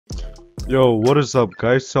Yo, what is up,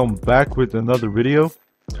 guys? So I'm back with another video.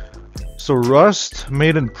 So Rust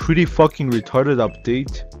made a pretty fucking retarded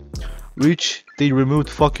update, which they removed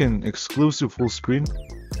fucking exclusive full screen.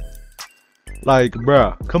 Like,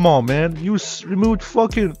 bruh, come on, man. You removed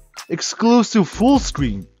fucking exclusive full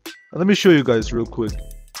screen. Let me show you guys real quick.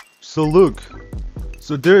 So look,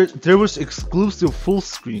 so there was exclusive full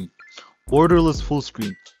screen, borderless full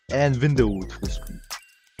screen, and windowed full screen.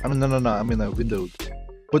 I mean, no, I mean windowed.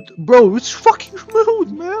 But bro, it's fucking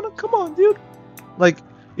removed, man. Come on, dude. Like,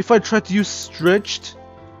 if I try to use stretched,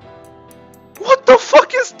 what the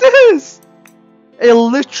fuck is this? A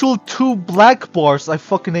literal 2 black bars. I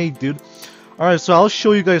fucking hate, dude. Alright, so I'll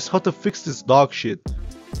show you guys how to fix this dog shit.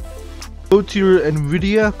 Go to your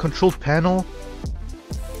Nvidia Control panel.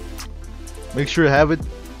 Make sure you have it.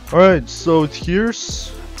 Alright, so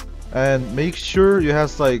here's, and make sure you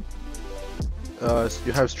have like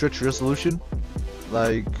you have stretch resolution.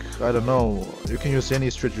 Like, I don't know, you can use any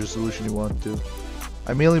stretch resolution you want to.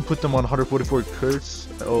 I mainly put them on 144 hertz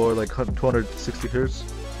or like 260 hertz.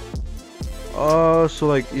 So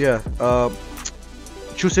like, yeah,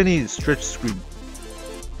 choose any stretch screen.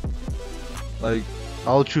 Like,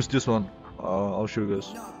 I'll choose this one. I'll show you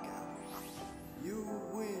guys.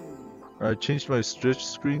 I changed my stretch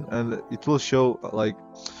screen and it will show like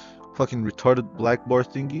fucking retarded black bar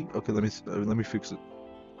thingy. Okay, let me fix it.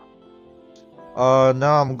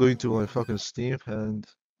 Now I'm going to my fucking Steam and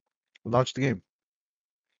launch the game.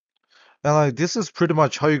 And like, this is pretty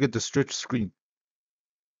much how you get the stretch screen.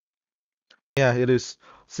 Yeah, it is.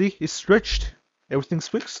 See, it's stretched. Everything's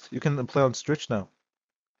fixed. You can play on stretch now.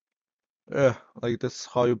 Yeah, like that's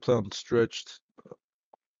how you play on stretched.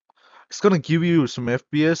 It's gonna give you some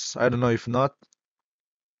FPS. I don't know if not.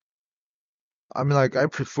 I mean, like I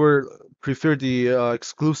prefer the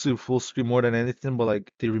exclusive full screen more than anything, but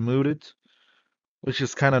like they removed it, which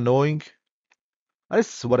is kind of annoying.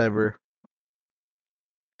 It's whatever.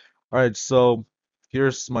 All right, so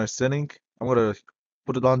here's my setting. I'm gonna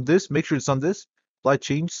put it on this. Make sure it's on this. Apply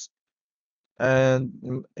change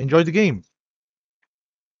and enjoy the game.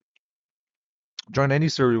 Join any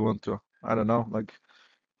server you want to. I don't know, like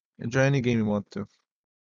enjoy any game you want to.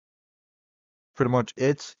 Pretty much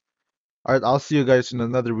it. Alright, I'll see you guys in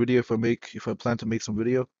another video if I plan to make some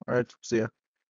video. Alright, see ya.